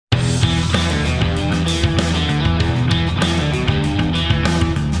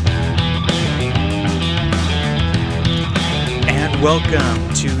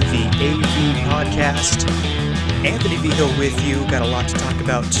Welcome to the AV Podcast. Anthony Vigil with you. Got a lot to talk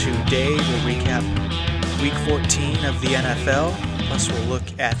about today. We'll recap Week 14 of the NFL. Plus, we'll look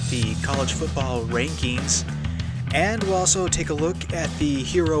at the college football rankings. And we'll also take a look at the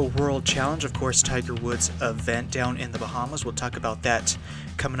Hero World Challenge, of course, Tiger Woods' event down in the Bahamas. We'll talk about that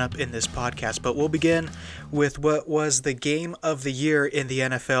coming up in this podcast. But we'll begin with what was the game of the year in the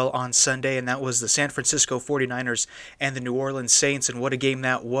NFL on Sunday, and that was the San Francisco 49ers and the New Orleans Saints. And what a game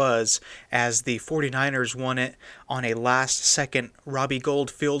that was, as the 49ers won it on a last-second Robbie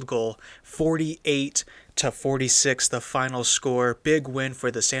Gould field goal, 48-46, the final score. Big win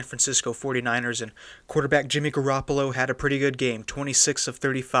for the San Francisco 49ers, and quarterback Jimmy Garoppolo had a pretty good game. 26 of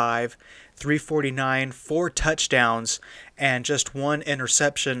 35, 349, 4 touchdowns, and just 1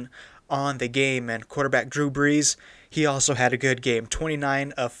 interception on the game. And quarterback Drew Brees, he also had a good game.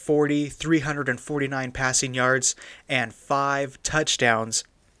 29 of 40, 349 passing yards, and 5 touchdowns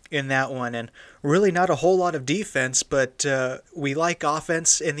in that one. And really not a whole lot of defense, but we like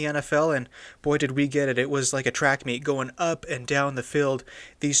offense in the NFL, and boy did we get it. It was like a track meet going up and down the field,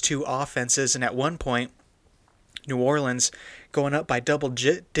 these two offenses. And at one point, New Orleans going up by double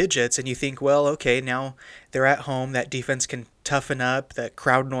digits, and you think, well, okay, now they're at home, that defense can toughen up, that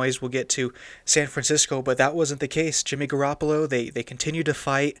crowd noise will get to San Francisco, but that wasn't the case. Jimmy Garoppolo, they continue to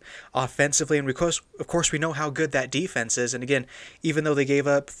fight offensively, and of course we know how good that defense is. And again, even though they gave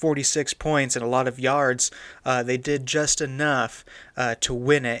up 46 points and a lot of yards, they did just enough to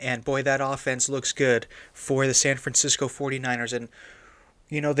win it. And boy, that offense looks good for the San Francisco 49ers. And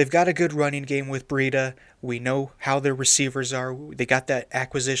you know, they've got a good running game with Breida. We know how their receivers are. They got that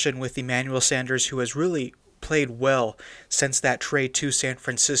acquisition with Emmanuel Sanders, who has really played well since that trade to San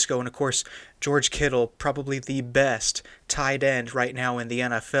Francisco. And of course, George Kittle, probably the best tight end right now in the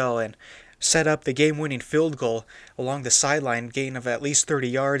NFL, and set up the game-winning field goal along the sideline, gain of at least 30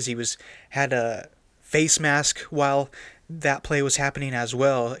 yards. He had a face mask while that play was happening as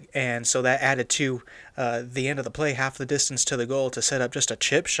well, and so that added to the end of the play, half the distance to the goal, to set up just a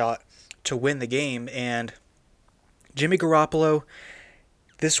chip shot to win the game. And Jimmy Garoppolo,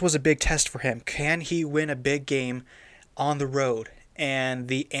 this was a big test for him. Can he win a big game on the road? And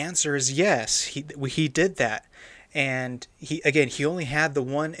the answer is yes. He did that. And he only had the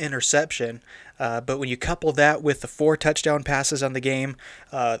 1 interception, but when you couple that with the 4 touchdown passes on the game,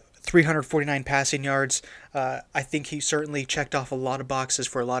 349 passing yards, I think he certainly checked off a lot of boxes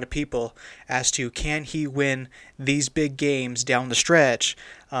for a lot of people as to can he win these big games down the stretch,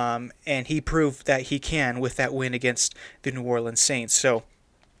 and he proved that he can with that win against the New Orleans Saints. So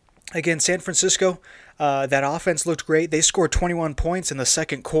again, San Francisco, that offense looked great. They scored 21 points in the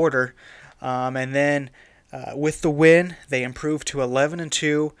second quarter, and then with the win, they improved to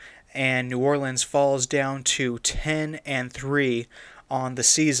 11-2, and New Orleans falls down to 10-3 on the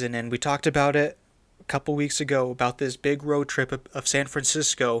season. And we talked about it a couple weeks ago about this big road trip of San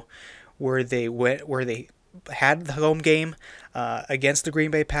Francisco, where they had the home game against the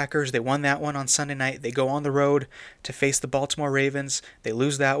Green Bay Packers. They won that one on Sunday night. They go on the road to face the Baltimore Ravens. They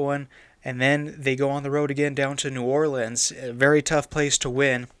lose that one, and then they go on the road again down to New Orleans. A very tough place to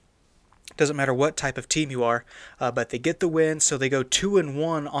win. Doesn't matter what type of team you are, but they get the win, so they go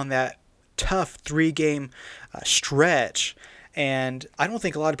 2-1 on that tough 3-game stretch. And I don't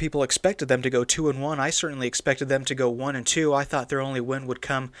think a lot of people expected them to go 2-1. I certainly expected them to go 1-2. I thought their only win would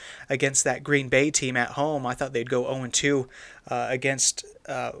come against that Green Bay team at home. I thought they'd go 0-2 against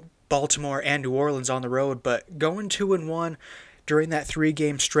Baltimore and New Orleans on the road. But going 2-1 during that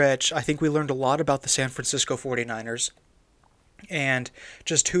 3-game stretch, I think we learned a lot about the San Francisco 49ers and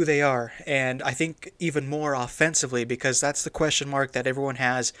just who they are, and I think even more offensively, because that's the question mark that everyone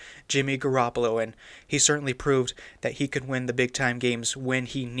has, Jimmy Garoppolo, and he certainly proved that he could win the big-time games when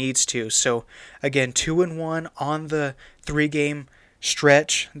he needs to. So again, 2-1 on the 3-game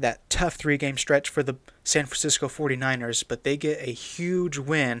stretch, that tough 3-game stretch for the San Francisco 49ers, but they get a huge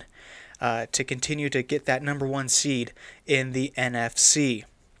win to continue to get that number 1 seed in the NFC.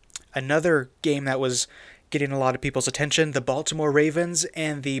 Another game that was getting a lot of people's attention, the Baltimore Ravens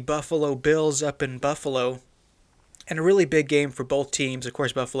and the Buffalo Bills up in Buffalo. And a really big game for both teams. Of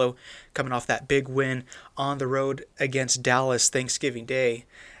course, Buffalo coming off that big win on the road against Dallas Thanksgiving Day.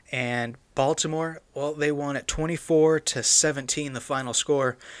 And Baltimore, well, they won at 24-17, the final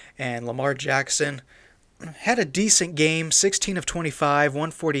score. And Lamar Jackson had a decent game, 16 of 25,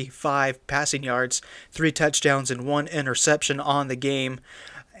 145 passing yards, 3 touchdowns, and 1 interception on the game,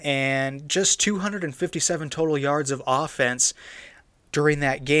 and just 257 total yards of offense. during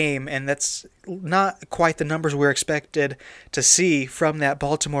that game, and that's not quite the numbers we're expected to see from that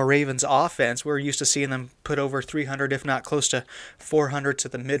Baltimore Ravens offense. We're used to seeing them put over 300, if not close to 400 to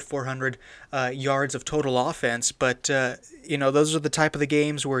the mid 400 yards of total offense. But, those are the type of the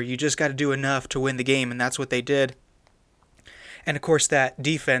games where you just got to do enough to win the game, and that's what they did. And, of course, that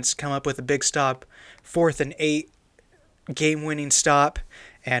defense come up with a big stop, 4th and 8, game-winning stop,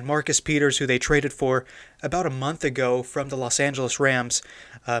 and Marcus Peters, who they traded for about a month ago from the Los Angeles Rams,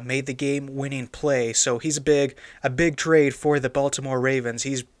 made the game-winning play. So he's a big trade for the Baltimore Ravens.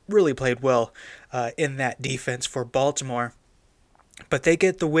 He's really played well in that defense for Baltimore. But they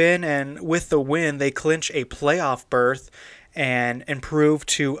get the win, and with the win, they clinch a playoff berth and improve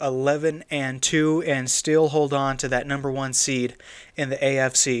to 11-2 and still hold on to that number 1 seed in the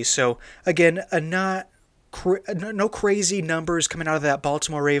AFC. So again, no crazy numbers coming out of that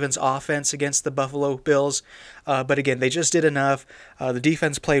Baltimore Ravens offense against the Buffalo Bills. But again, they just did enough. The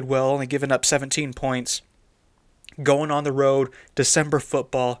defense played well, only giving up 17 points. Going on the road, December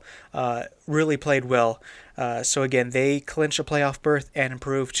football, really played well. So again, they clinch a playoff berth and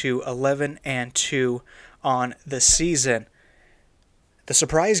improve to 11-2 on the season. The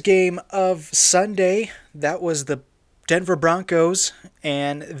surprise game of Sunday, that was the Denver Broncos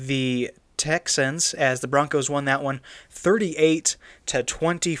and the Texans, as the Broncos won that one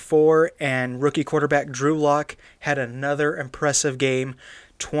 38-24, and rookie quarterback Drew Lock had another impressive game,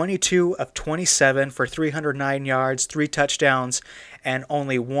 22 of 27 for 309 yards, 3 touchdowns, and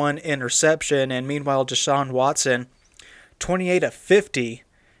only 1 interception. And meanwhile, Deshaun Watson, 28 of 50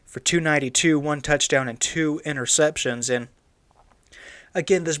 for 292, 1 touchdown, and 2 interceptions. And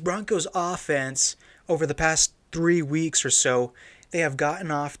again, this Broncos offense over the past 3 weeks or so, they have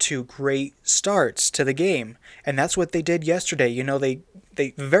gotten off to great starts to the game. And that's what they did yesterday. The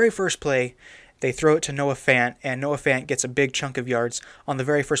very first play, they throw it to Noah Fant, and Noah Fant gets a big chunk of yards on the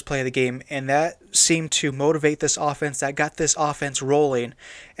very first play of the game. And that seemed to motivate this offense. That got this offense rolling.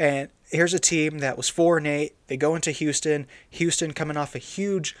 And here's a team that was 4-8. They go into Houston. Houston coming off a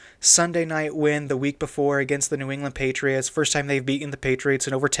huge Sunday night win the week before against the New England Patriots. First time they've beaten the Patriots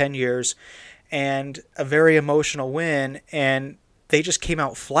in over 10 years. And a very emotional win. And they just came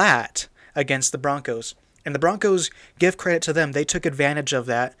out flat against the Broncos. And the Broncos, give credit to them. They took advantage of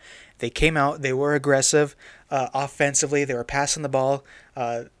that. They came out. They were aggressive offensively. They were passing the ball.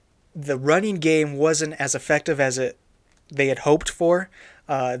 The running game wasn't as effective as they had hoped for.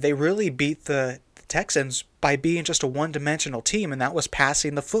 They really beat the Texans by being just a one-dimensional team, and that was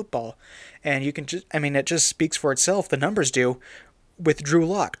passing the football. And it just speaks for itself. The numbers do. With Drew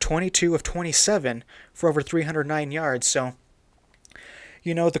Lock, 22 of 27 for over 309 yards. So,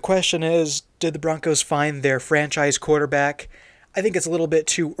 the question is, did the Broncos find their franchise quarterback? I think it's a little bit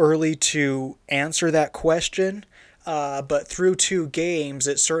too early to answer that question, but through 2 games,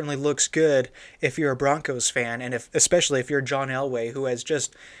 it certainly looks good if you're a Broncos fan, and especially if you're John Elway, who has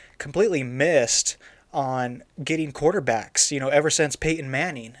just completely missed on getting quarterbacks, ever since Peyton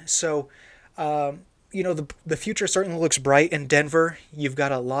Manning. So, the future certainly looks bright in Denver. You've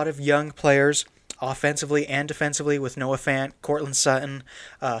got a lot of young players, offensively and defensively, with Noah Fant, Courtland Sutton,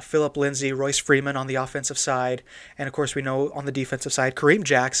 Phillip Lindsay, Royce Freeman on the offensive side, and of course we know on the defensive side, Kareem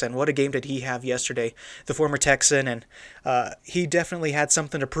Jackson. What a game did he have yesterday, the former Texan, and he definitely had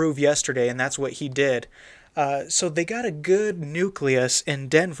something to prove yesterday, and that's what he did. So they got a good nucleus in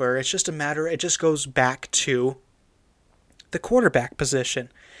Denver. It just goes back to the quarterback position,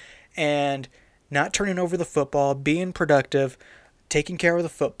 and not turning over the football, being productive, taking care of the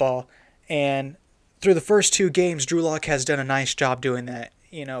football, and through the first 2 games, Drew Lock has done a nice job doing that.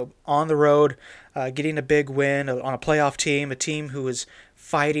 On the road, getting a big win on a playoff team, a team who is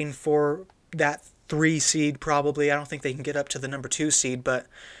fighting for that 3 seed probably. I don't think they can get up to the number 2 seed, but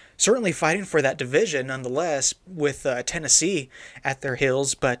certainly fighting for that division nonetheless, with Tennessee at their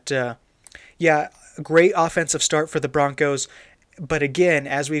heels. But a great offensive start for the Broncos. But again,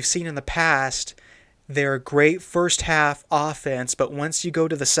 as we've seen in the past, they're a great first half offense, but once you go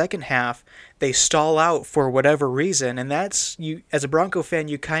to the second half, they stall out for whatever reason. And that's, you as a Bronco fan,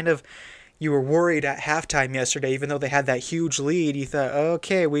 you were worried at halftime yesterday, even though they had that huge lead. You thought,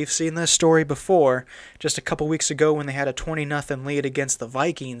 okay, we've seen this story before, just a couple weeks ago when they had a 20-0 lead against the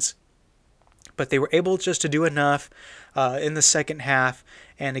Vikings. But they were able just to do enough in the second half,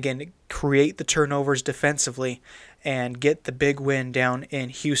 and again, create the turnovers defensively and get the big win down in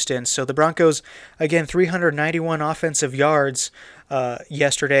Houston. So the Broncos, again, 391 offensive yards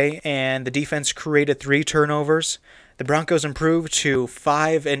yesterday, and the defense created 3 turnovers. The Broncos improved to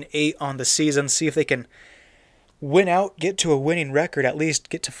 5-8 on the season. See if they can win out, get to a winning record, at least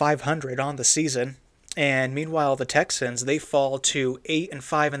get to 500 on the season. And meanwhile, the Texans, they fall to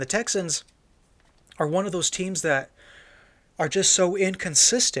 8-5, and the Texans are one of those teams that are just so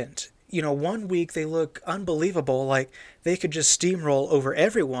inconsistent. One week they look unbelievable, like they could just steamroll over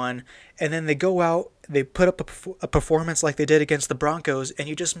everyone, and then they go out, they put up a performance like they did against the Broncos, and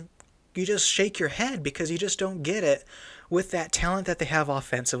you just shake your head because you just don't get it with that talent that they have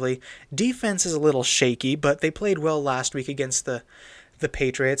offensively. Defense is a little shaky, but they played well last week against the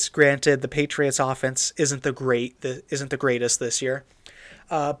Patriots. Granted, the Patriots offense isn't the greatest this year,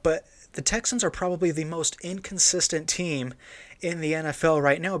 but the Texans are probably the most inconsistent team in the NFL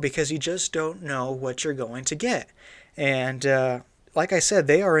right now because you just don't know what you're going to get. And like I said,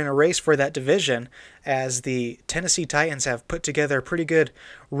 they are in a race for that division as the Tennessee Titans have put together a pretty good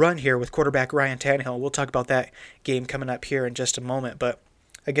run here with quarterback Ryan Tannehill. We'll talk about that game coming up here in just a moment. But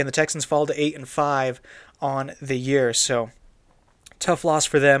again, the Texans fall to 8-5 on the year. So tough loss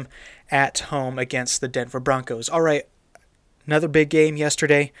for them at home against the Denver Broncos. All right, another big game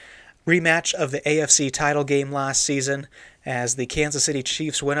yesterday. Rematch of the AFC title game last season as the Kansas City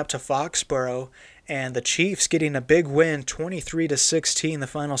Chiefs went up to Foxborough, and the Chiefs getting a big win, 23-16 the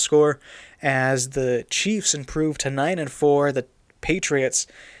final score, as the Chiefs improved to 9-4. The Patriots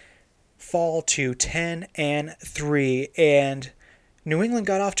fall to 10-3, and New England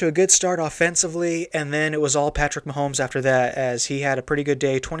got off to a good start offensively, and then it was all Patrick Mahomes after that as he had a pretty good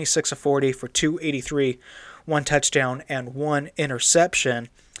day, 26 of 40 for 283, 1 touchdown and 1 interception.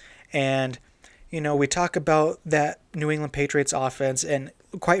 And, we talk about that New England Patriots offense, and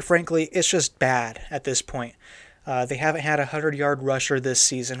quite frankly, it's just bad at this point. They haven't had a 100-yard rusher this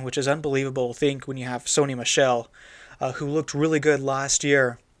season, which is unbelievable to think when you have Sony Michel, who looked really good last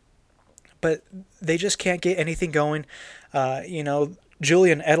year. But they just can't get anything going.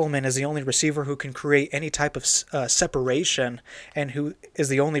 Julian Edelman is the only receiver who can create any type of separation and who is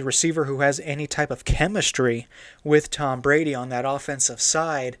the only receiver who has any type of chemistry with Tom Brady on that offensive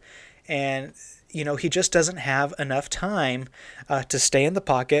side. And, he just doesn't have enough time to stay in the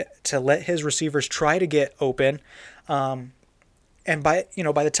pocket, to let his receivers try to get open. And by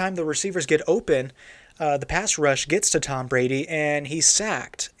the time the receivers get open, the pass rush gets to Tom Brady and he's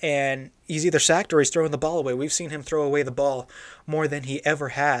sacked. And he's either sacked or he's throwing the ball away. We've seen him throw away the ball more than he ever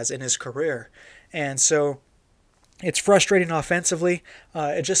has in his career. And so it's frustrating offensively.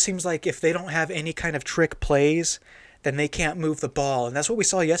 It just seems like if they don't have any kind of trick plays, then they can't move the ball. And that's what we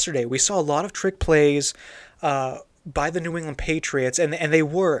saw yesterday. We saw a lot of trick plays by the New England Patriots, and they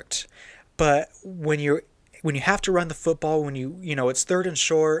worked. But when you have to run the football, when it's third and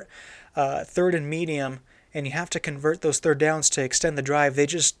short, third and medium, and you have to convert those third downs to extend the drive, they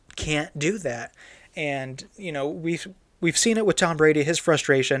just can't do that. And we've seen it with Tom Brady, his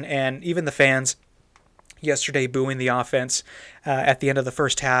frustration, and even the fans yesterday booing the offense at the end of the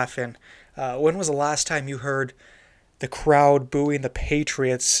first half. And when was the last time you heard the crowd booing the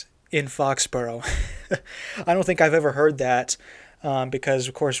Patriots in Foxborough? I don't think I've ever heard that because,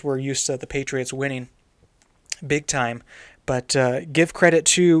 of course, we're used to the Patriots winning big time. But give credit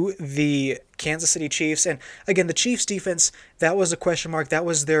to the Kansas City Chiefs. And again, the Chiefs defense, that was a question mark. That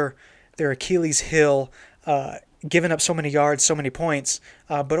was their Achilles heel, giving up so many yards, so many points.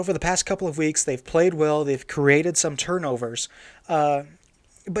 But over the past couple of weeks, they've played well. They've created some turnovers.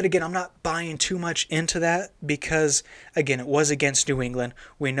 But again, I'm not buying too much into that because, again, it was against New England.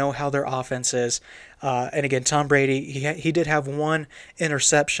 We know how their offense is. And again, Tom Brady, he did have 1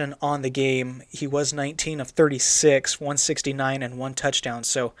 interception on the game. He was 19 of 36, 169, and 1 touchdown.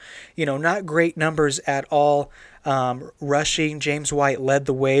 So, not great numbers at all. Rushing, James White led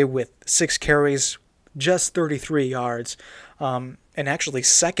the way with 6 carries, just 33 yards. And actually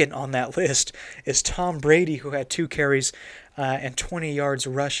second on that list is Tom Brady, who had 2 carries and 20 yards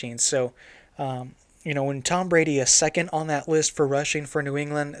rushing. So, when Tom Brady is second on that list for rushing for New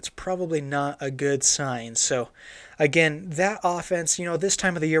England, it's probably not a good sign. So, again, that offense, this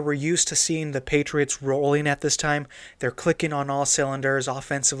time of the year, we're used to seeing the Patriots rolling at this time. They're clicking on all cylinders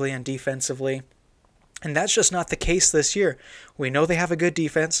offensively and defensively. And that's just not the case this year. We know they have a good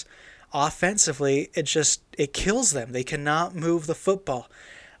defense. Offensively, it kills them. They cannot move the football.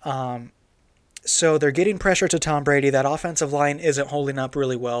 So they're getting pressure to Tom Brady. That offensive line isn't holding up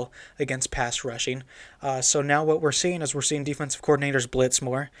really well against pass rushing. So now what we're seeing is defensive coordinators blitz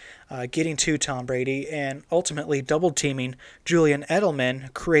more, getting to Tom Brady, and ultimately double-teaming Julian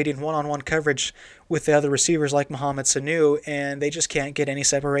Edelman, creating one-on-one coverage with the other receivers like Mohamed Sanu, and they just can't get any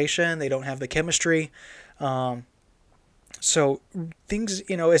separation. They don't have the chemistry. So things,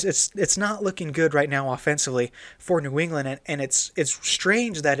 it's not looking good right now offensively for New England, and it's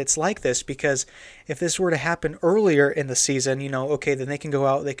strange that it's like this because if this were to happen earlier in the season, okay, then they can go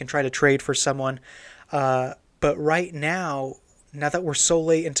out, they can try to trade for someone, But right now that we're so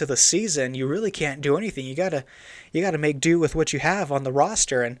late into the season, you really can't do anything. You gotta make do with what you have on the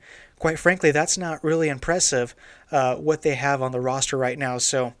roster, and quite frankly, that's not really impressive. What they have on the roster right now.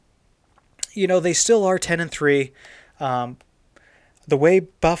 So, they still are 10-3. The way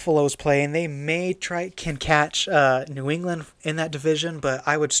Buffalo's playing, they may can catch New England in that division, but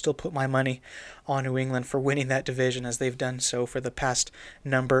I would still put my money on New England for winning that division as they've done so for the past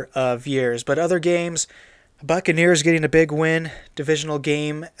number of years. But other games, Buccaneers getting a big win, divisional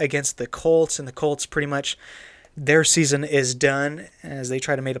game against the Colts, and the Colts pretty much their season is done as they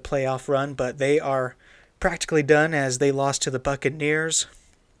try to make a playoff run, but they are practically done as they lost to the Buccaneers.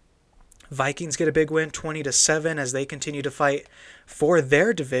 Vikings get a big win, 20-7, as they continue to fight for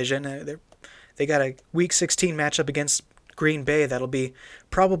their division. They got a Week 16 matchup against Green Bay that'll be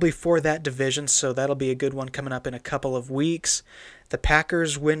probably for that division, so that'll be a good one coming up in a couple of weeks. The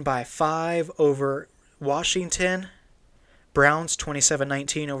Packers win by 5 over Washington. Browns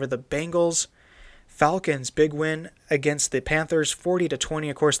 27-19 over the Bengals. Falcons, big win against the Panthers, 40-20.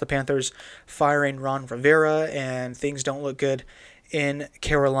 Of course, the Panthers firing Ron Rivera, and things don't look good in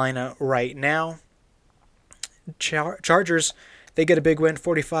Carolina right now. Chargers, they get a big win,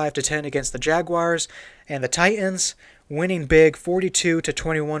 45-10 against the Jaguars. And the Titans winning big,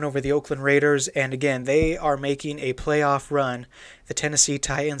 42-21 over the Oakland Raiders. And again, they are making a playoff run, the Tennessee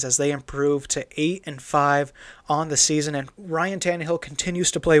Titans, as they improve to 8-5 on the season. And Ryan Tannehill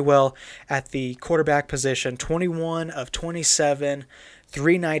continues to play well at the quarterback position, 21 of 27,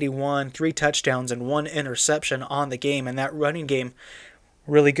 391, 3 touchdowns, and 1 interception on the game. And that running game,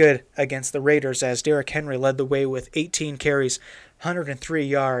 really good against the Raiders, as Derrick Henry led the way with 18 carries, 103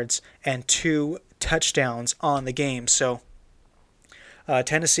 yards, and 2 touchdowns on the game. So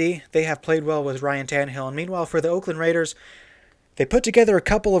Tennessee, they have played well with Ryan Tannehill. And meanwhile, for the Oakland Raiders, they put together a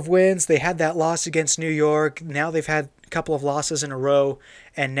couple of wins. They had that loss against New York. Now they've had a couple of losses in a row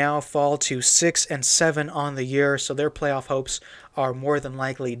and now fall to 6-7 on the year. So their playoff hopes are more than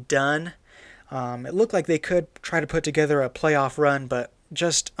likely done. It looked like they could try to put together a playoff run, but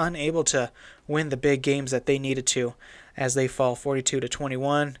just unable to win the big games that they needed to as they fall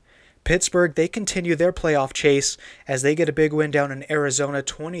 42-21. Pittsburgh, they continue their playoff chase as they get a big win down in Arizona,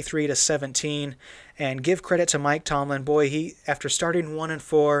 23-17. And give credit to Mike Tomlin. Boy, he, after starting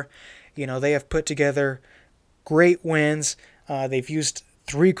 1-4, they have put together great wins. They've used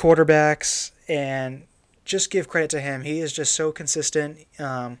 3 quarterbacks, and just give credit to him. He is just so consistent.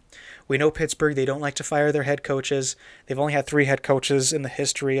 We know Pittsburgh, they don't like to fire their head coaches. They've only had 3 head coaches in the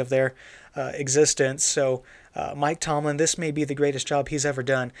history of their existence. So Mike Tomlin, this may be the greatest job he's ever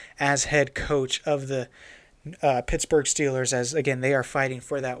done as head coach of the Pittsburgh Steelers, as, again, they are fighting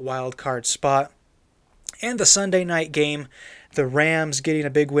for that wild card spot. And the Sunday night game, the Rams getting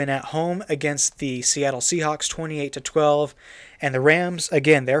a big win at home against the Seattle Seahawks, 28-12. And the Rams,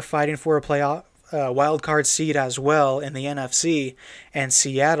 again, they're fighting for a playoff wild card seed as well in the NFC. And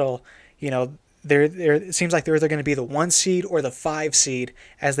Seattle, it seems like they're either going to be the 1 seed or the 5 seed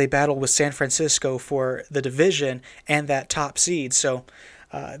as they battle with San Francisco for the division and that top seed. So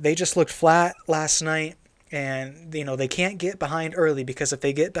they just looked flat last night, and they can't get behind early, because if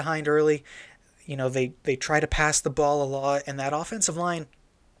they get behind early, they try to pass the ball a lot, and that offensive line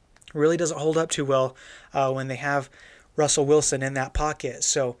really doesn't hold up too well when they have Russell Wilson in that pocket.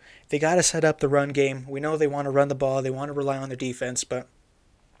 So they got to set up the run game. We know they want to run the ball, they want to rely on their defense, but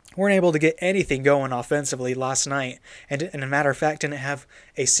weren't able to get anything going offensively last night. And a matter of fact, didn't have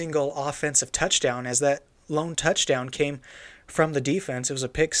a single offensive touchdown, as that lone touchdown came from the defense. It was a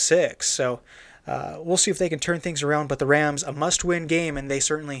pick 6. So we'll see if they can turn things around. But the Rams, a must-win game, and they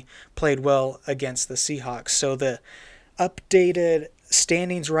certainly played well against the Seahawks. So the updated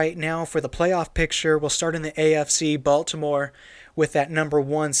standings right now for the playoff picture, we'll start in the AFC. Baltimore with that number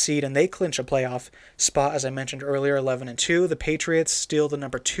 1 seed, and they clinch a playoff spot, as I mentioned earlier, 11-2. The Patriots still the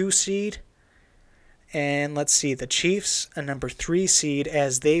number 2 seed. And let's see, the Chiefs, a number 3 seed,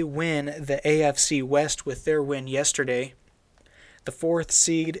 as they win the AFC West with their win yesterday. The 4th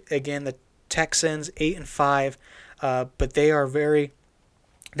seed, again, the Texans, 8-5, but they are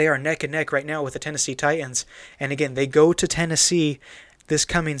neck and neck right now with the Tennessee Titans. And again, they go to Tennessee this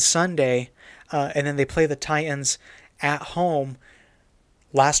coming Sunday, and then they play the Titans at home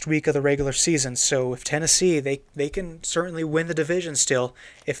last week of the regular season. So if Tennessee, they can certainly win the division still.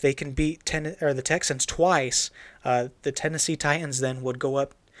 If they can beat the Texans twice, the Tennessee Titans then would go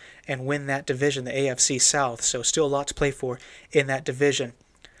up and win that division, the AFC South. So still a lot to play for in that division.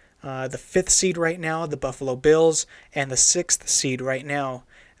 The 5th seed right now, the Buffalo Bills, and the 6th seed right now,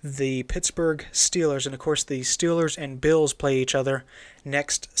 the Pittsburgh Steelers. And of course, the Steelers and Bills play each other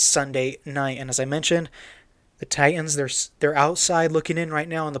next Sunday night. And as I mentioned, the Titans, they're outside looking in right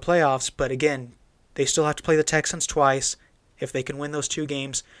now in the playoffs, but again, they still have to play the Texans twice. If they can win those two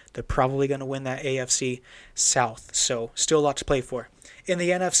games, they're probably going to win that AFC South. So still a lot to play for. In the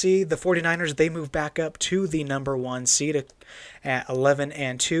NFC, the 49ers, they move back up to the number 1 seed at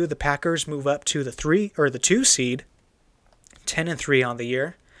 11-2. The Packers move up to the 2 seed, 10-3 on the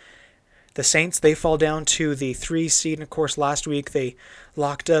year. The Saints, they fall down to the 3 seed. And of course, last week they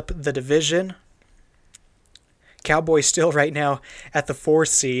locked up the division. Cowboys still right now at the 4th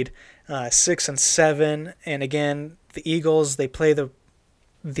seed, 6-7. And again, the Eagles, they play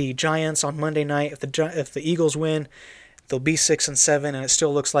the Giants on Monday night. If the Eagles win, they'll be 6-7, and it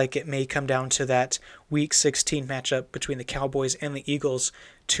still looks like it may come down to that Week 16 matchup between the Cowboys and the Eagles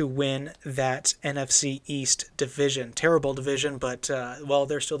to win that NFC East division. Terrible division, but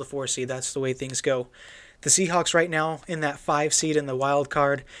they're still the 4 seed. That's the way things go. The Seahawks right now in that 5 seed in the wild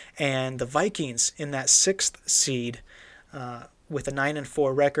card, and the Vikings in that 6th seed with a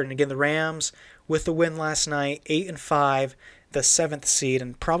 9-4 record. And again, the Rams with the win last night, 8-5, the 7th seed,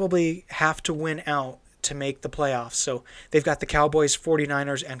 and probably have to win out to make the playoffs. So they've got the Cowboys,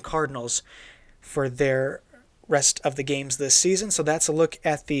 49ers, and Cardinals for their rest of the games this season. So that's a look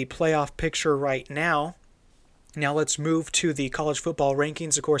at the playoff picture right now. Now let's move to the college football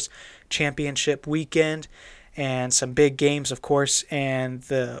rankings. Of course, championship weekend and some big games, of course. And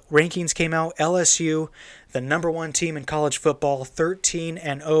the rankings came out. LSU, the number 1 team in college football,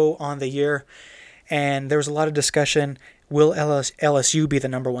 13-0 on the year. And there was a lot of discussion. Will LSU be the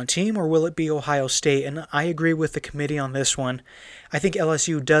number 1 team, or will it be Ohio State? And I agree with the committee on this one. I think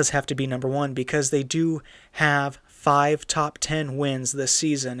LSU does have to be number 1 because they do have 5 top 10 wins this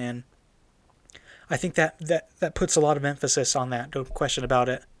season. And I think that puts a lot of emphasis on that, no question about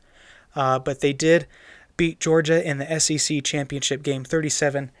it. But they did beat Georgia in the SEC championship game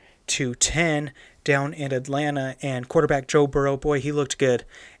 37-10 down in Atlanta. And quarterback Joe Burrow, boy, he looked good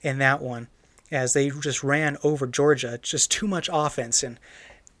in that one, as they just ran over Georgia. Just too much offense. And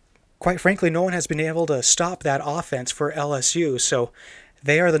quite frankly, no one has been able to stop that offense for LSU. So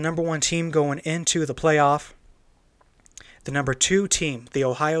they are the number 1 team going into the playoff. The number 2 team, the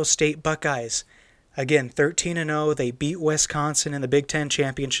Ohio State Buckeyes, again, 13-0. They beat Wisconsin in the Big Ten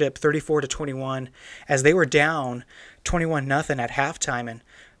Championship 34-21 as they were down 21-0 at halftime and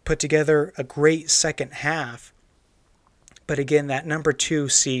put together a great second half. But again, that number 2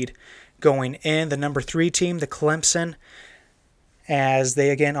 seed going in. The number 3 team, the Clemson, as they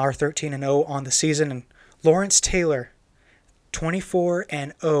again are 13-0 on the season. And Lawrence Taylor,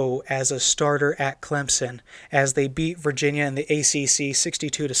 24-0 as a starter at Clemson as they beat Virginia in the ACC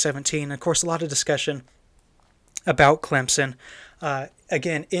 62-17. Of course, a lot of discussion about Clemson.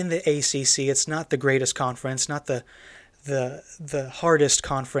 Again, in the ACC, it's not the greatest conference, not the hardest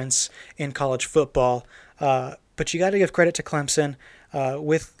conference in college football. But you got to give credit to Clemson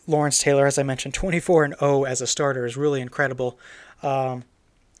with Lawrence Taylor, as I mentioned. 24-0 as a starter is really incredible.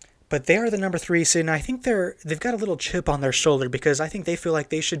 But they are the number 3 seed, and I think they've got a little chip on their shoulder because I think they feel like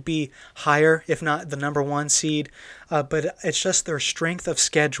they should be higher, if not the number 1 seed. But it's just their strength of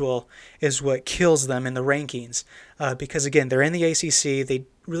schedule is what kills them in the rankings. Because, again, they're in the ACC. They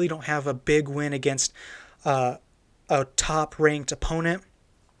really don't have a big win against a top-ranked opponent.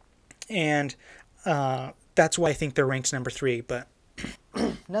 And that's why I think they're ranked number 3. But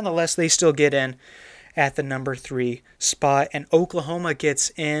nonetheless, they still get in at the number 3 spot. And Oklahoma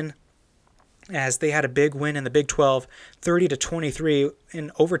gets in as they had a big win in the Big 12, 30-23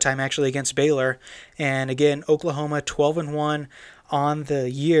 in overtime actually against Baylor. And again, Oklahoma 12-1 on the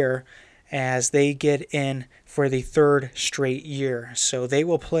year as they get in for the 3rd straight year. So they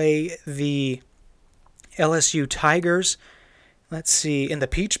will play the LSU Tigers, let's see, in the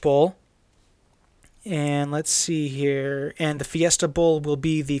Peach Bowl. And let's see here. And the Fiesta Bowl will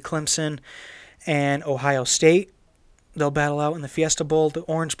be the Clemson and Ohio State. They'll battle out in the Fiesta Bowl, the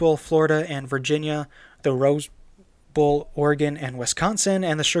Orange Bowl, Florida and Virginia, the Rose Bowl, Oregon and Wisconsin,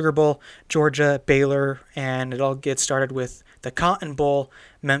 and the Sugar Bowl, Georgia, Baylor, and it all gets started with the Cotton Bowl,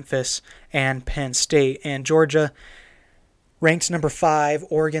 Memphis and Penn State. And Georgia ranked number 5,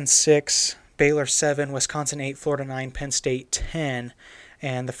 Oregon 6, Baylor 7, Wisconsin 8, Florida 9, Penn State 10.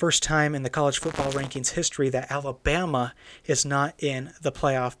 And the first time in the college football rankings history that Alabama is not in the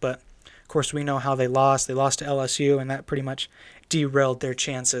playoff, but of course, we know how they lost. They lost to LSU, and that pretty much derailed their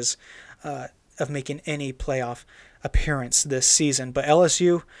chances of making any playoff appearance this season. But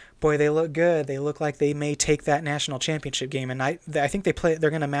LSU, boy, they look good. They look like they may take that national championship game, and I think they're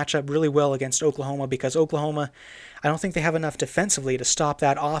going to match up really well against Oklahoma, because Oklahoma, I don't think they have enough defensively to stop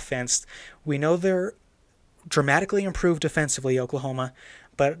that offense. We know they're dramatically improved defensively, Oklahoma,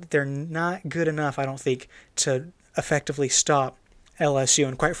 but they're not good enough, I don't think, to effectively stop LSU.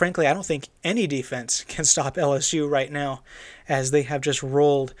 And quite frankly, I don't think any defense can stop LSU right now, as they have just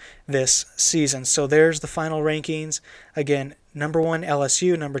rolled this season. So there's the final rankings. Again, number 1,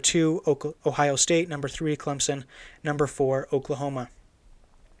 LSU, number 2, Ohio State, number 3, Clemson, number 4, Oklahoma.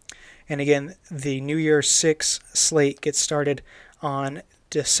 And again, the New Year's 6 slate gets started on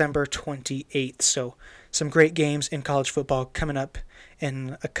December 28th. So some great games in college football coming up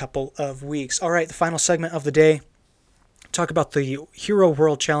in a couple of weeks. All right, the final segment of the day. Talk about the Hero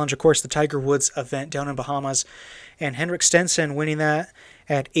World Challenge, of course, the Tiger Woods event down in Bahamas, and Henrik Stenson winning that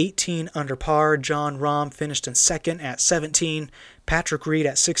at 18 under par. Jon Rahm finished in second at 17. Patrick Reed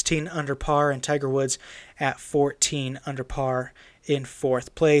at 16 under par, and Tiger Woods at 14 under par in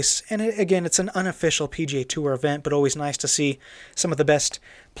fourth place. And again, it's an unofficial PGA Tour event, but always nice to see some of the best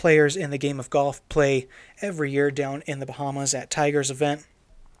players in the game of golf play every year down in the Bahamas at Tiger's event.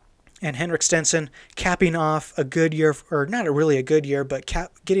 And Henrik Stenson capping off a good year, or not really a good year, but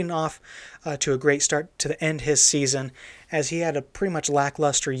getting off to a great start to end his season, as he had a pretty much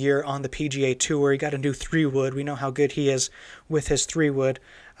lackluster year on the PGA Tour. He got a new 3-wood. We know how good he is with his 3-wood.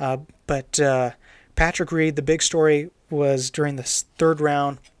 But Patrick Reed, the big story was during the third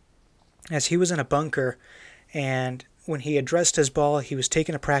round, as he was in a bunker, and when he addressed his ball, he was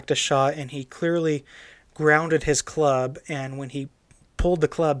taking a practice shot, and he clearly grounded his club, and when he pulled the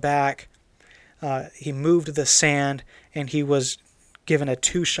club back, he moved the sand, and he was given a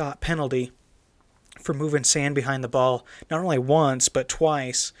 2-shot penalty for moving sand behind the ball, not only once, but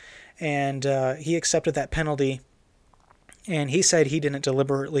twice. And he accepted that penalty, and he said he didn't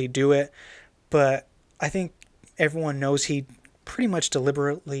deliberately do it, but I think everyone knows he pretty much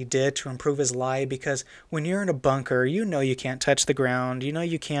deliberately did to improve his lie, because when you're in a bunker, you know you can't touch the ground, you know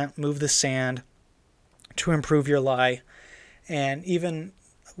you can't move the sand to improve your lie. And even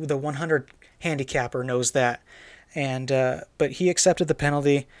the 100 handicapper knows that. And but he accepted the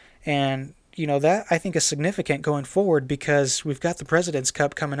penalty, and that I think is significant going forward, because we've got the President's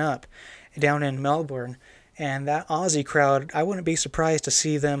Cup coming up down in Melbourne, and that Aussie crowd, I wouldn't be surprised to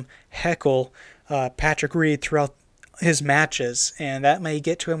see them heckle Patrick Reed throughout his matches, and that may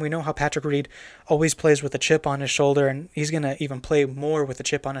get to him. We know how Patrick Reed always plays with a chip on his shoulder, and he's going to even play more with a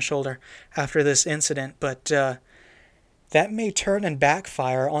chip on his shoulder after this incident. But that may turn and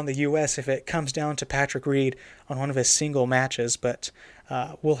backfire on the U.S. if it comes down to Patrick Reed on one of his single matches, but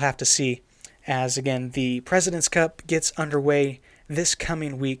we'll have to see, as, again, the President's Cup gets underway this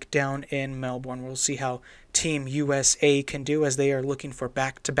coming week down in Melbourne. We'll see how Team USA can do, as they are looking for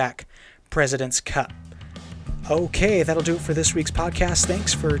back-to-back President's Cup. Okay, that'll do it for this week's podcast.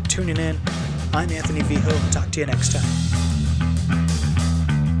 Thanks for tuning in. I'm Anthony Viho. Talk to you next time.